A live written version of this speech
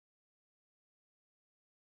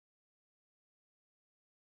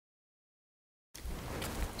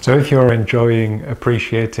So if you're enjoying,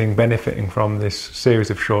 appreciating, benefiting from this series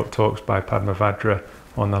of short talks by Padmavajra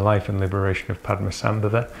on the life and liberation of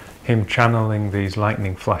Padmasambhava, him channeling these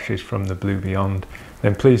lightning flashes from the blue beyond,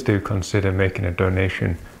 then please do consider making a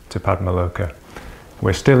donation to Padmaloka.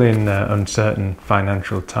 We're still in uncertain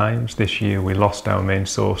financial times. This year we lost our main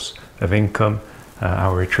source of income,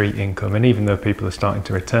 our retreat income, and even though people are starting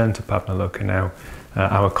to return to Padmaloka now,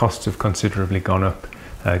 our costs have considerably gone up,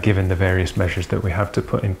 given the various measures that we have to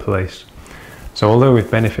put in place. So although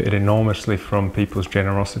we've benefited enormously from people's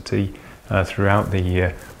generosity throughout the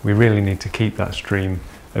year, we really need to keep that stream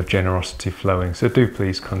of generosity flowing. So do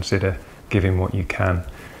please consider giving what you can.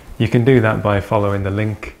 You can do that by following the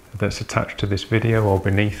link that's attached to this video or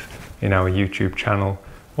beneath in our YouTube channel,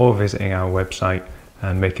 or visiting our website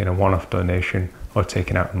and making a one-off donation or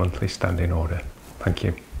taking out a monthly standing order. Thank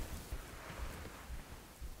you.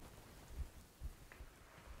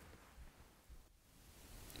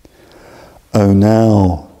 O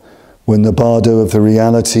now, when the bardo of the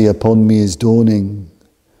reality upon me is dawning,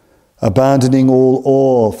 abandoning all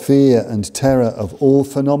awe, fear and terror of all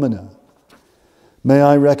phenomena, may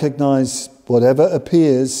I recognize whatever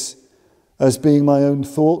appears as being my own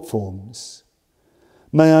thought forms.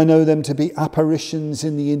 May I know them to be apparitions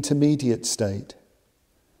in the intermediate state.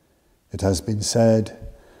 It has been said,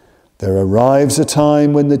 there arrives a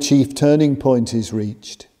time when the chief turning point is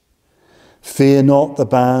reached. Fear not the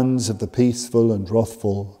bands of the peaceful and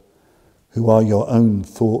wrathful, who are your own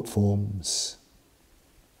thought forms.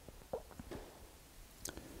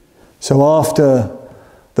 So after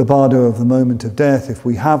the bardo of the moment of death, if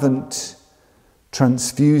we haven't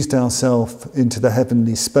transfused ourselves into the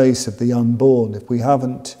heavenly space of the unborn, if we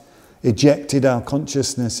haven't ejected our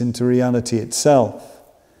consciousness into reality itself,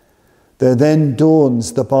 there then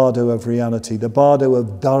dawns the bardo of reality, the bardo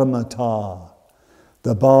of dharmata,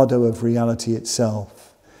 the bardo of reality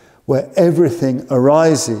itself, where everything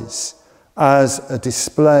arises as a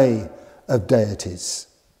display of deities.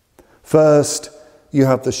 First, you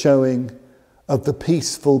have the showing of the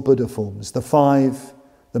peaceful Buddha forms, the five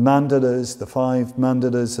mandalas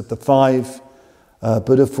of the five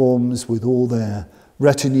Buddha forms with all their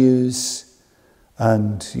retinues,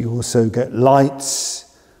 and you also get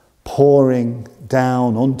lights pouring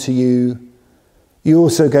down onto you. You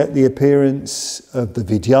also get the appearance of the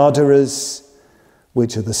Vidyadharas,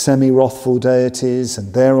 which are the semi-wrathful deities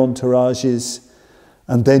and their entourages,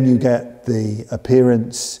 and then you get the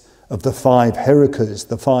appearance of the five Herikas,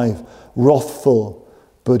 the five wrathful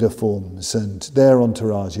Buddha forms and their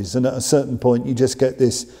entourages. And at a certain point you just get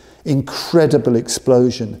this incredible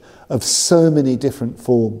explosion of so many different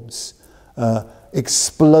forms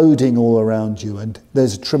exploding all around you, and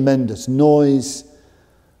there's a tremendous noise,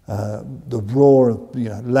 the roar of,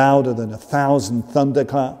 louder than 1,000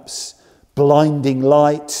 thunderclaps, blinding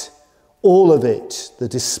light, all of it, the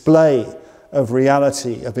display of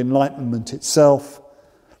reality, of enlightenment itself.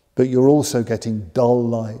 But you're also getting dull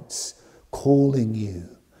lights calling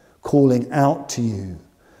out to you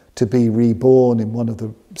to be reborn in one of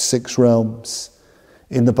the 6 realms.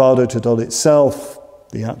 In the Bardo Todol itself,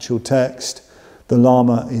 the actual text, the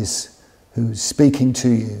Lama who's speaking to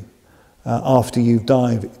you after you've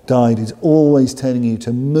died is always telling you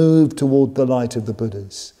to move toward the light of the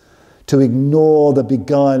Buddhas, to ignore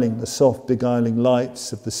the soft beguiling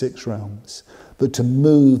lights of the 6 realms, but to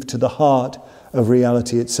move to the heart of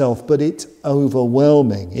reality itself. But it's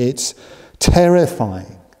overwhelming, it's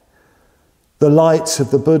terrifying. The lights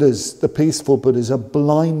of the Buddhas, the peaceful Buddhas, are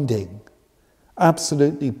blinding,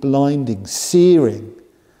 absolutely blinding, searing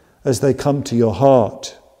as they come to your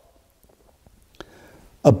heart.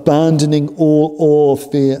 Abandoning all awe,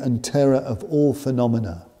 fear and terror of all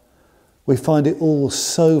phenomena. We find it all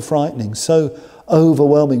so frightening, so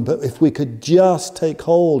overwhelming, but if we could just take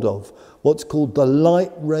hold of what's called the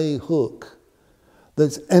light ray hook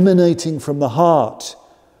that's emanating from the heart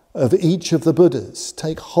of each of the Buddhas,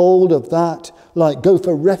 take hold of that light, go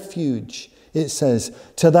for refuge, it says,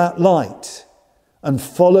 to that light, and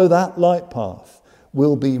follow that light path,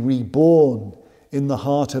 will be reborn in the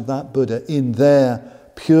heart of that Buddha, in their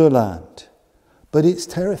Pure Land. But it's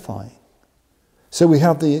terrifying. So we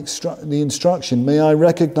have the instruction, may I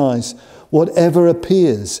recognize whatever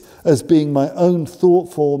appears as being my own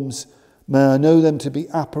thought forms, may I know them to be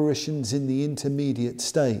apparitions in the intermediate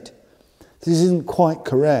state. This isn't quite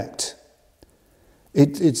correct.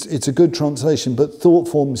 It's a good translation, but thought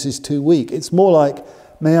forms is too weak. It's more like,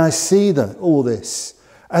 may I see all this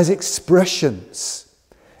as expressions,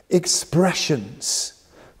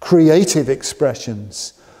 creative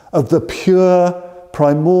expressions of the pure,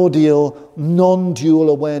 primordial, non-dual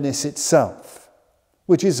awareness itself.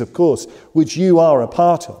 which is, of course, which you are a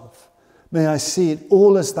part of. May I see it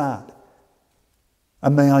all as that.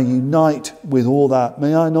 And may I unite with all that.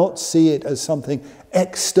 May I not see it as something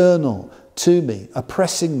external to me,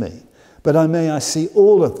 oppressing me, but may I see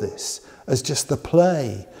all of this as just the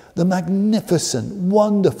play, the magnificent,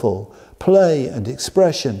 wonderful play and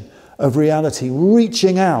expression of reality,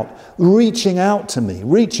 reaching out to me,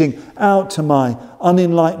 reaching out to my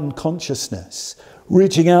unenlightened consciousness,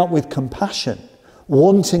 reaching out with compassion,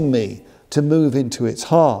 wanting me to move into its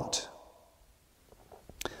heart.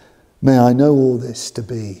 May I know all this to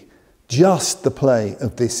be just the play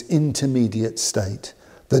of this intermediate state,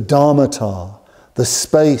 the dharmata, the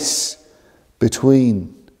space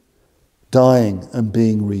between dying and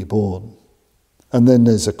being reborn. And then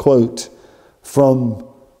there's a quote from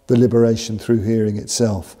the Liberation Through Hearing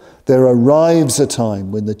itself. There arrives a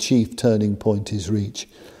time when the chief turning point is reached.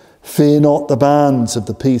 Fear not the bands of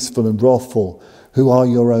the peaceful and wrathful, who are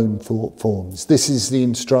your own thought forms. This is the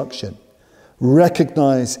instruction.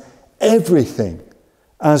 Recognize everything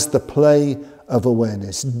as the play of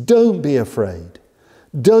awareness. Don't be afraid.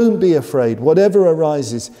 Don't be afraid. Whatever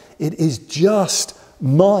arises, it is just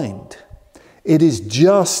mind. It is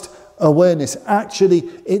just awareness. Actually,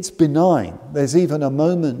 it's benign. There's even a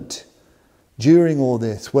moment during all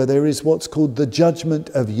this where there is what's called the judgment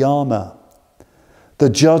of Yama, the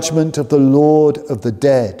judgment of the Lord of the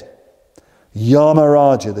dead.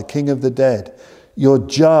 Yamaraja, the king of the dead. You're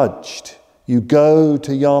judged. You go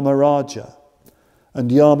to Yamaraja,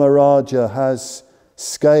 and Yamaraja has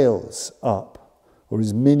scales up, or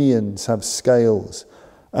his minions have scales,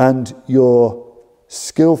 and your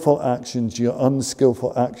skillful actions, your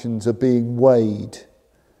unskillful actions are being weighed.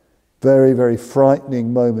 Very, very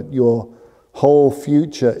frightening moment. Your whole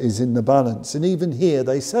future is in the balance. And even here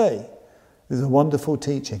they say, there's a wonderful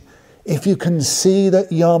teaching. If you can see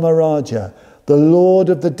that Yamaraja, the Lord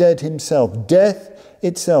of the dead himself, death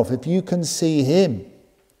itself, if you can see him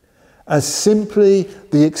as simply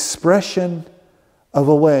the expression of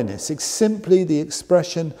awareness, it's simply the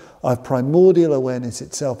expression of primordial awareness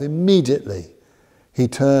itself, immediately he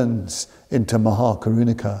turns into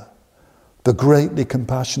Mahakarunika, the greatly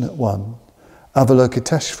compassionate one,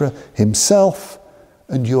 Avalokiteshvara himself,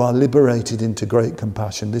 and you are liberated into great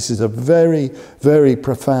compassion. This is a very, very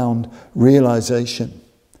profound realization.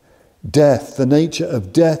 Death, the nature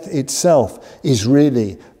of death itself, is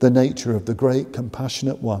really the nature of the great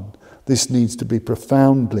compassionate one. This needs to be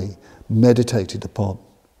profoundly meditated upon.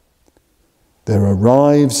 There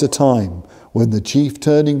arrives a time when the chief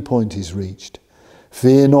turning point is reached.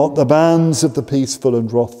 Fear not the bands of the peaceful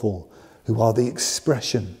and wrathful, who are the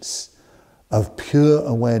expressions of pure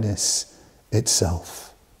awareness itself.